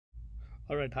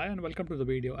Alright, hi and welcome to the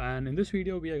video. And in this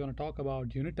video, we are going to talk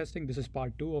about unit testing. This is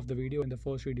part 2 of the video. In the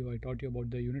first video, I taught you about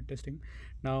the unit testing.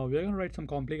 Now, we're going to write some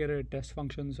complicated test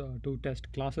functions to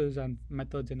test classes and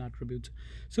methods and attributes.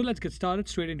 So let's get started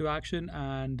straight into action.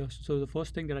 And so the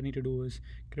first thing that I need to do is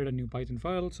create a new Python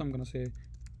file. So I'm going to say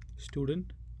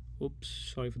student.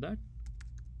 Oops, sorry for that.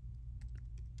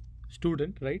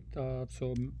 Student, right?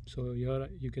 So here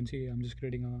you can see I'm just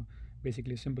creating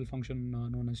basically a simple function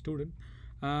known as student.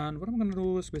 And what I'm going to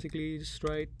do is basically just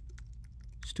write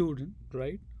student,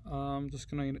 right? I'm just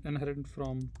going to inherit it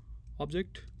from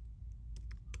object,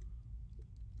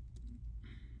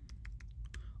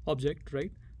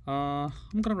 right? I'm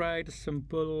going to write a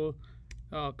simple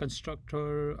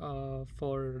constructor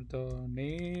for the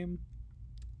name,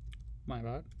 my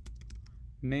bad,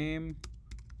 name,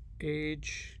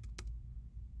 age,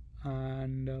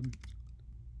 and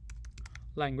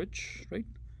language, right?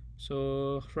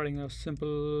 So writing a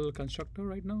simple constructor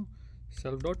right now,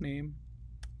 self.name,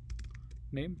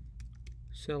 name,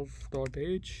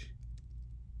 self.age.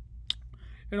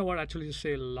 You know what, actually just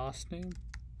say last name.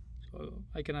 So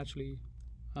I can actually,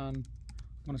 and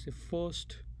I'm gonna say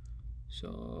first.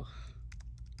 So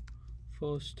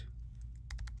first,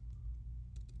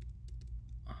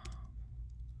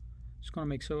 just gonna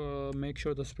make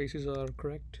sure the spaces are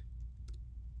correct.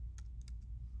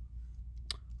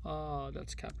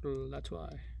 That's capital, that's why.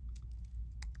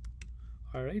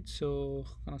 All right, so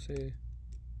I'm gonna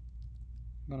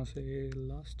say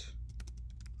last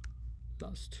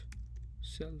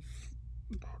self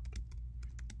dot.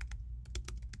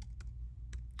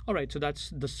 All right, so that's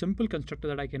the simple constructor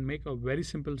that I can make, a very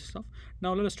simple stuff.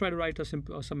 Now let us try to write a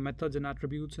simple some methods and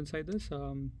attributes inside this.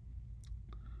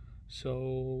 So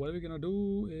what we're gonna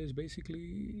do is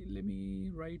basically, let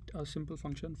me write a simple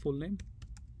function, full name.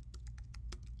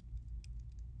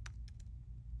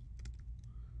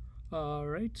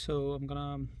 Alright, so I'm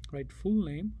gonna write full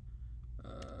name,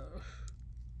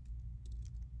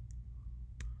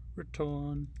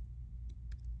 return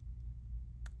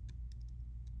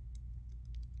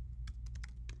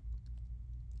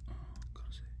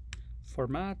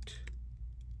format,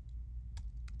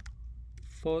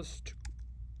 first,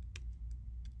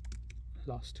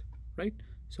 last, right?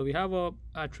 So we have a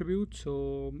attribute,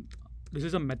 so this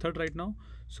is a method right now.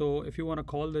 So if you want to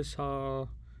call this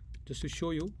just to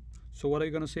show you, so what are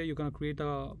you going to say? You're going to create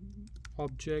a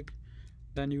object,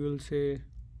 then you will say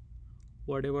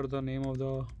whatever the name of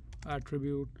the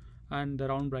attribute and the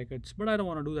round brackets. But I don't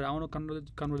want to do that. I want to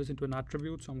convert this into an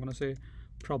attribute. So I'm going to say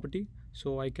property.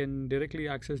 So I can directly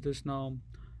access this now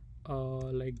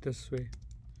like this way.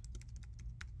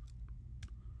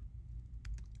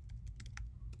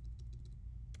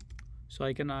 So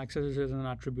I can access this as an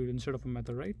attribute instead of a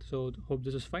method, right? So hope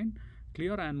this is fine,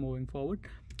 clear, and moving forward.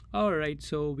 All right,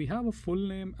 so we have a full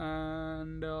name,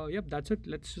 and yep, that's it.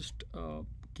 Let's just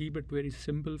keep it very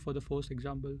simple for the first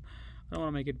example. I don't want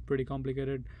to make it pretty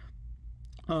complicated.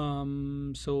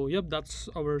 So yep, that's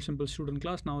our simple student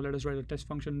class. Now let us write a test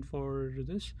function for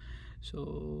this.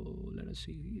 So let us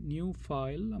see, new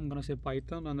file. I'm gonna say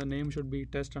Python, and the name should be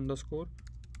test underscore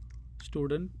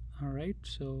student. All right,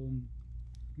 so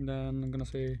then I'm gonna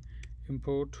say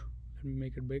import. Let me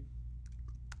make it big.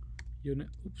 Unit.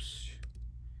 Oops.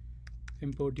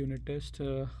 Import unit test.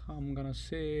 I'm gonna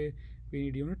say we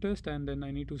need unit test, and then I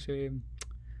need to say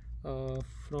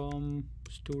from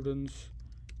students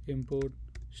import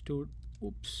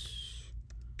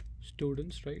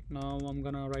students. Right now I'm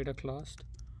gonna write a class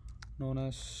known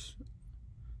as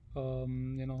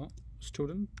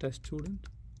student, test student,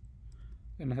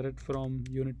 inherit from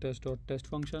unit test dot test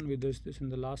function. We did this in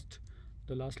the last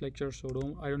lecture,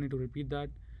 so I don't need to repeat that.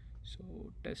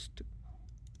 So test.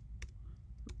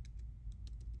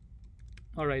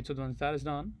 All right, so once that is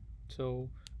done, so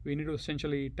we need to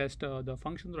essentially test the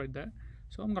functions right there.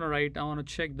 So I'm gonna write, I want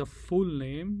to check the full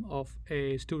name of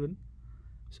a student.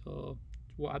 So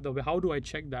how do I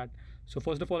check that? So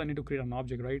first of all, I need to create an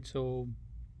object, right? So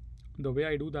the way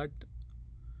I do that,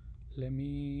 let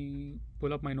me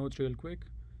pull up my notes real quick.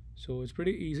 So it's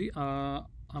pretty easy.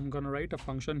 I'm gonna write a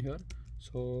function here.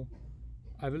 So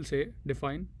I will say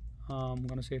define, I'm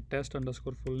gonna say test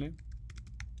underscore full name.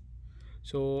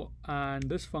 So, and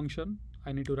this function,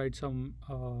 I need to write some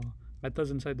methods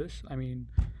inside this.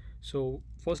 So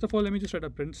first of all, let me just write a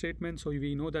print statement so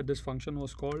we know that this function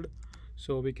was called.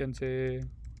 So we can say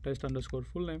test underscore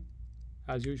full name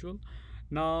as usual.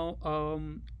 Now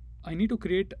I need to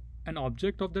create an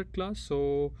object of that class.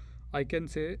 So I can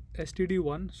say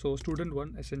std1, so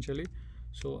student1 essentially.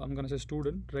 So I'm gonna say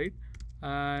student, right?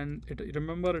 And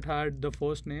remember it had the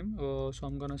first name, so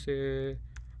I'm gonna say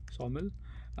Sawmill.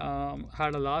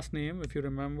 had a last name, if you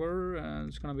remember, and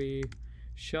it's gonna be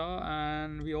Shah.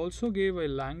 And we also gave a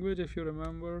language, if you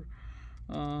remember.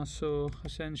 So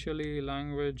essentially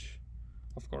language,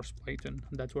 of course, Python.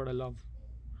 That's what I love.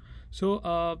 So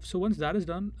once that is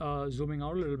done, zooming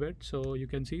out a little bit, so you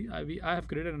can see I have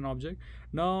created an object.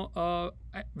 Now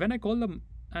when I call them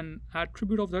an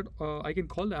attribute of that, I can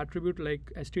call the attribute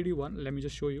like std1. Let me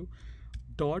just show you.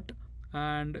 Dot,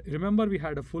 and remember we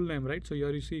had a full name, right? So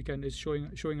here you see it's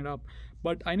showing it up,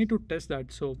 but I need to test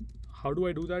that. So how do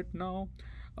I do that now?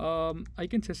 I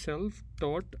can say self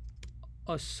dot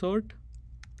assert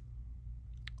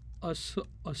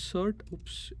assert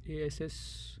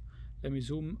ass. Let me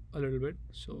zoom a little bit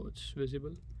so it's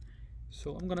visible.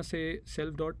 So I'm gonna say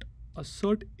self dot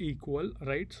assert equal,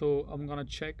 right? So I'm gonna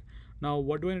check. Now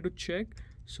what do I need to check?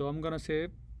 So I'm gonna say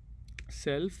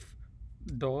self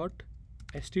dot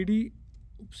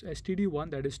std1,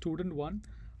 that is student1.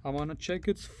 I want to check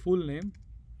its full name.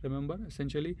 Remember,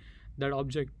 essentially that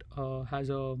object has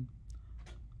a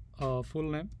full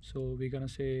name. So we're gonna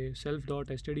say self dot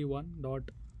std1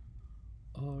 dot,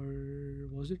 or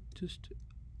was it just,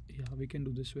 yeah, we can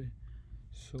do this way.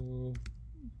 So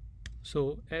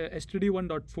std1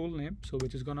 dot full name, so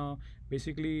which is gonna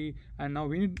basically, and now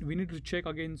we need to check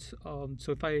against.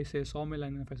 So if I say Sawmill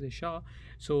and if I say Shah,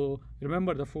 so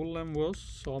remember the full name was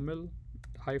Sawmill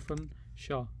hyphen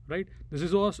Shah, right? This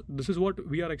is what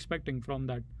we are expecting from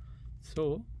that.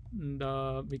 So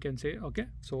we can say okay,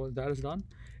 so that is done.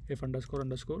 If underscore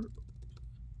underscore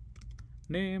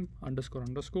name underscore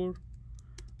underscore,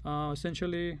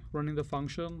 essentially running the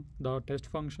function, the test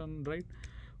function, right?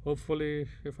 Hopefully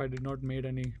if I did not made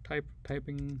any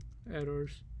typing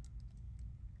errors.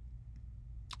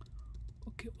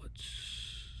 Okay,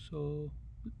 so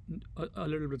a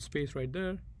little bit space right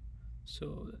there,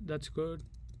 so that's good.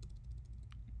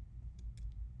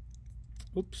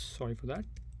 Oops, sorry for that.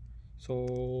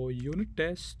 So unit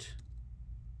test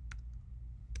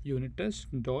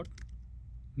dot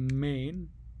main.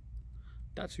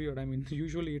 That's weird. I mean,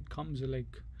 usually it comes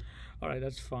like, all right,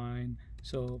 that's fine.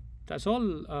 So that's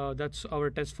all. That's our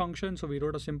test function. So we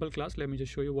wrote a simple class. Let me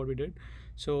just show you what we did.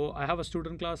 So I have a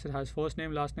student class. It has first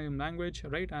name, last name, language,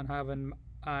 right? And I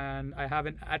have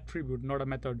an attribute, not a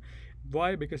method.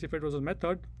 Why? Because if it was a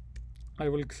method, I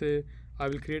will say I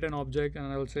will create an object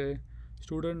and I will say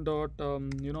student dot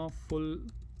full.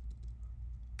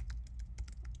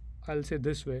 I'll say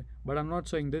this way, but I'm not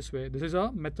saying this way. This is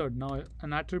a method. Now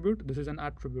an attribute, this is an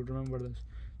attribute. Remember this,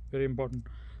 very important.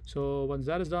 So once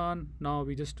that is done, now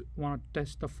we just want to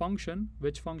test the function.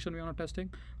 Which function we want to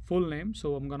testing? Full name.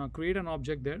 So I'm gonna create an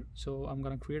object there. So I'm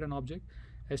gonna create an object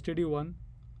std1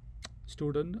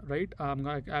 student, right?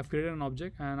 I've created an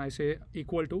object and I say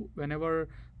equal to, whenever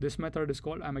this method is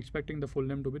called, I'm expecting the full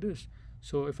name to be this.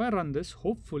 So if I run this,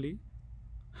 hopefully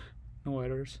no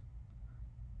errors.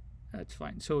 That's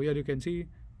fine. So here you can see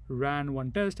ran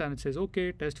one test and it says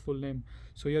okay, test full name.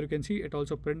 So here you can see it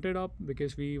also printed up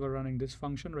because we were running this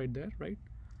function right there, right?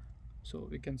 So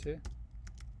we can say,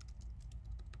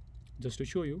 just to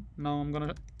show you, now I'm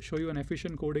gonna show you an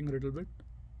efficient coding a little bit.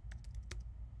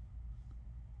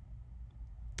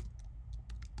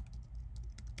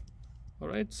 All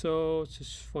right, so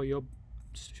just for your,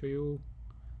 just to show you,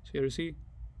 so here you see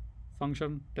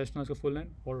function test underscore full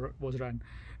name or was ran.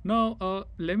 Now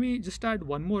let me just add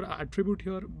one more attribute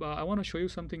here. I want to show you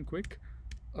something quick.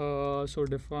 So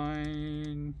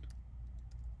define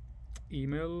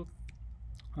email.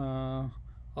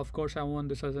 Of course I want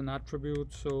this as an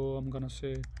attribute, so I'm gonna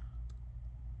say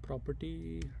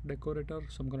property decorator.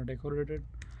 So I'm gonna decorate it.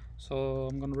 So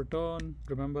I'm gonna return,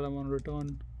 remember I want to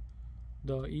return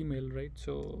the email, right?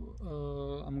 So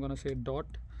I'm gonna say dot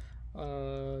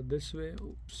this way,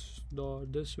 oops,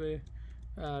 dot this way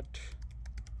at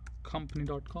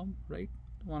company.com, right?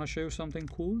 I want to show you something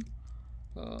cool.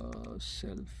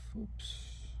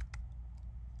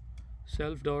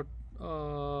 Self dot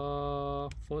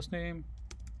first name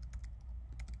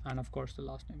and of course the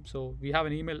last name. So we have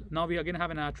an email. Now we again have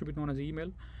an attribute known as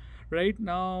email. Right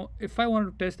now, if I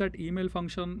want to test that email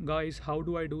function, guys, how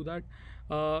do I do that?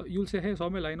 You'll say, hey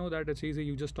Saumil, I know that it's easy,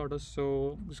 you just taught us.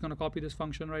 So I'm just gonna copy this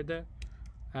function right there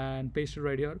and paste it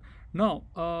right here. Now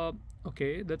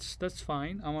okay, that's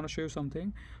fine. I want to show you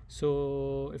something.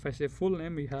 So if I say full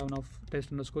name, we have now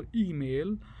test underscore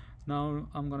email. Now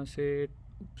I'm gonna say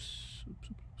oops.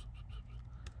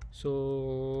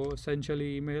 So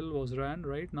essentially email was ran.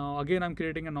 Right now again I'm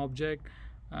creating an object,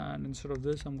 and instead of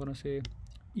this I'm gonna say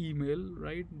email,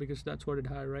 right? Because that's what it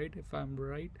had, right? If I'm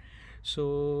right.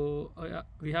 So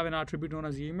we have an attribute known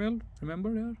as email,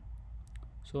 remember here.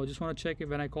 So I just want to check if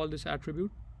when I call this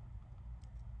attribute,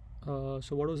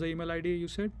 So what was the email ID you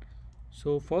said?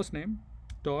 So first name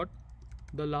dot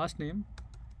the last name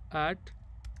at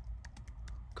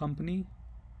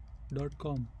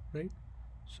company.com, right?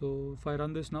 So if I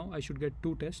run this now, I should get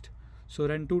two tests. So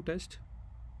run two tests,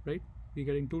 right? We're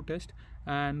getting two tests,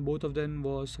 and both of them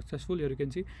was successful. Here you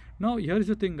can see. Now here is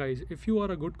the thing, guys. If you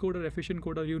are a good coder, efficient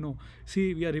coder, you know.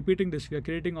 See, we are repeating this. We are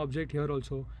creating object here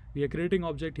also. We are creating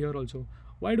object here also.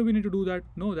 Why do we need to do that?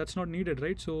 No, that's not needed,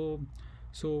 right? So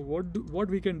what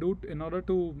we can do in order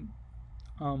to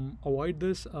avoid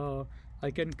this,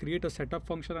 I can create a setup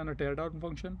function and a teardown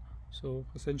function. So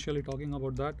essentially talking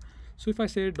about that. So if I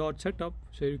say dot setup,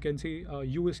 so you can see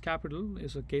U is capital,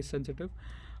 is a case sensitive.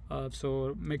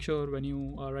 So make sure when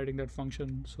you are writing that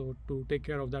function, so to take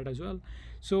care of that as well.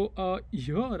 So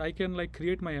here I can like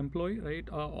create my employee, right,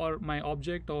 or my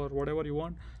object or whatever you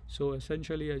want. So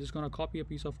essentially I'm just gonna copy a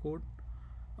piece of code.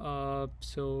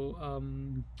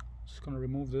 Just gonna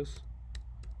remove this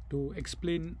to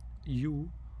explain you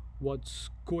what's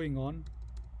going on,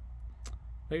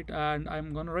 right? And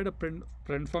I'm gonna write a print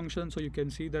function, so you can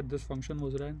see that this function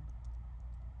was ran.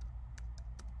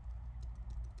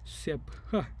 Sep.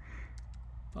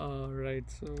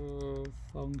 Alright, so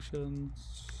function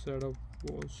setup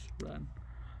was ran.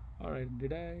 Alright,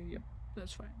 did I? Yep,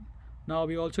 that's fine. Now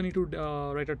we also need to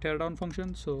write a teardown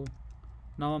function. So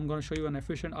now I'm going to show you an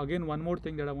efficient, again, one more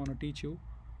thing that I want to teach you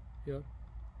here.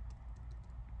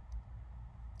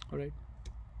 Alright,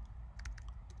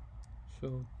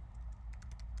 so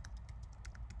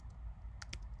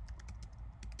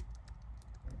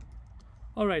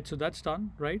alright, so that's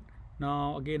done, right?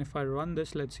 Now again, if I run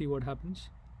this, let's see what happens.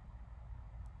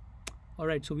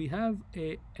 Alright, so we have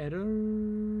a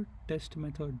error test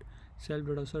method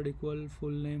self.assert equal full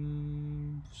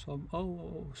name some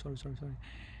sorry,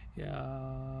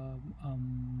 yeah,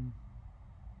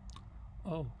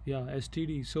 oh yeah,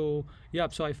 std. So yeah,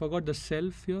 so I forgot the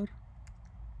self here.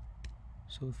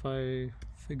 So if I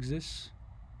fix this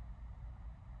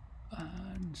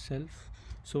and self,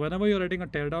 so whenever you're writing a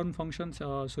teardown function,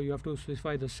 so you have to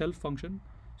specify the self function.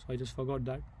 So I just forgot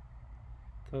that.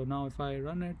 So now if I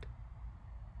run it,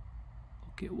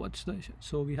 okay, what's the issue?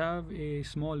 So we have a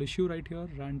small issue right here.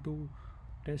 Ran to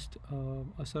test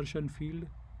assertion field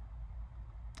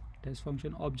test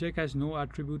function object has no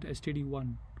attribute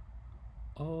std1.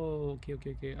 Oh,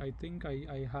 okay. I think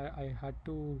I had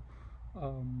to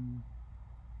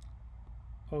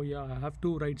oh yeah, I have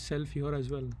to write self here as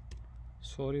well.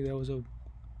 Sorry, there was a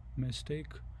mistake.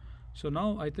 So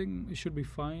now I think it should be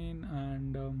fine.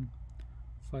 And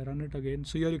if I run it again,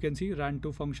 so here you can see ran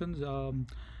two functions.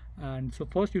 And so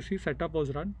first you see setup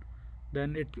was run,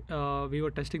 then it we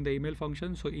were testing the email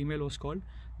function, so email was called,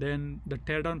 then the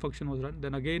teardown function was run,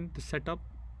 then again the setup,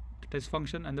 the test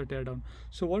function, and the teardown.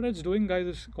 So what it's doing, guys,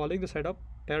 is calling the setup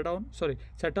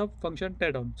function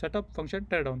teardown, setup function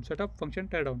teardown, setup function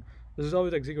teardown. This is how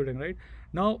it's executing, right?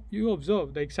 Now you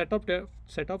observe like setup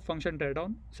function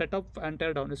teardown, setup and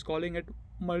teardown is calling it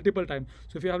multiple times.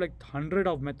 So if you have like 100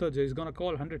 of methods, it's gonna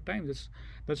call 100 times.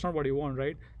 That's not what you want,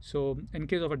 right? So in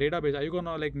case of a database, are you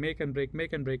gonna like make and break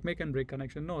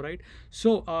connection? No, right?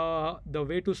 So the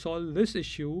way to solve this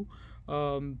issue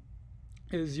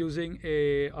is using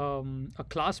a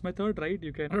class method, right?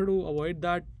 You can, in order to avoid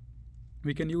that,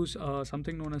 we can use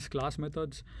something known as class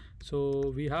methods.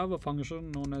 So we have a function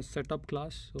known as setup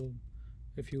class. So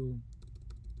if you,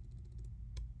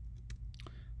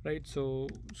 right, so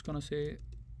it's gonna say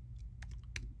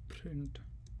print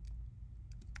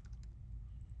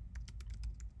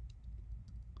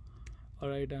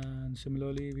alright, and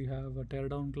similarly we have a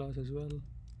teardown class as well,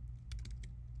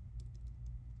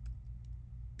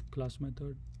 class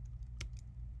method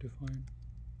define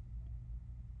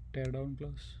teardown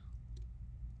class.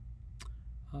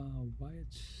 Why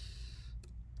it's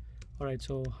alright,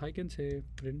 so I can say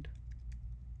print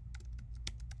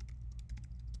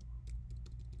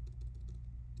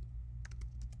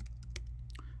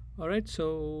alright.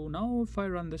 So now if I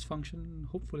run this function,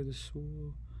 hopefully this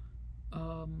will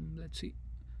let's see.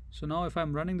 So now if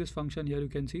I'm running this function, here you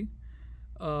can see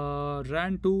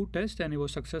ran two tests and it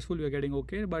was successful, we are getting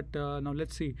okay. But now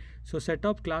let's see. So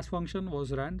setup class function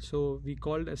was ran, so we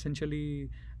called essentially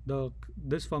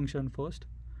this function first,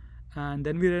 and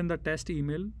then we ran the test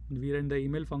email, we ran the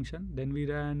email function, then we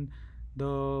ran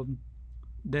the,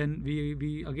 then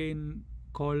we again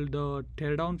called the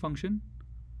teardown function.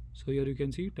 So here you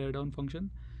can see teardown function.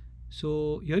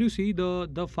 So here you see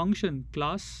the function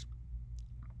class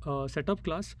setup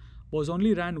class was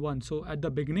only ran once. So at the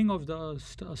beginning of the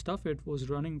stuff, it was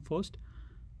running first.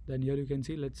 Then here you can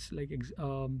see, let's like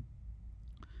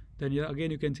then here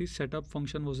again you can see setup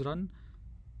function was run,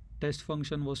 test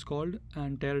function was called,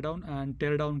 and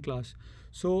teardown class.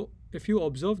 So if you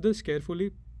observe this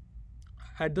carefully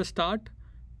at the start,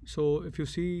 so if you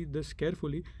see this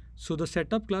carefully, so the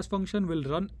setup class function will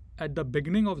run at the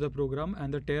beginning of the program,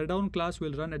 and the teardown class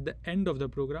will run at the end of the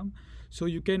program. So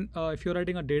you can, if you're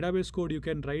writing a database code, you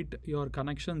can write your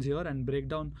connections here and break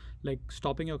down, like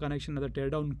stopping your connection at the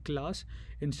teardown class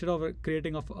instead of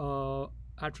creating of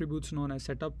attributes known as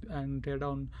setup and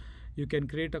teardown. You can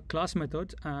create a class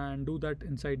methods and do that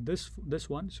inside this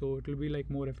one, so it will be like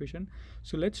more efficient.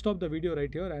 So let's stop the video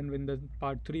right here, and in the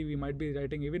part 3 we might be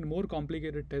writing even more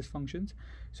complicated test functions.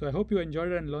 So I hope you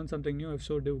enjoyed it and learned something new. If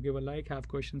so, do give a like. Have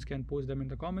questions, can post them in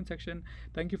the comment section.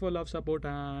 Thank you for love, support,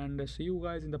 and see you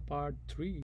guys in the part 3.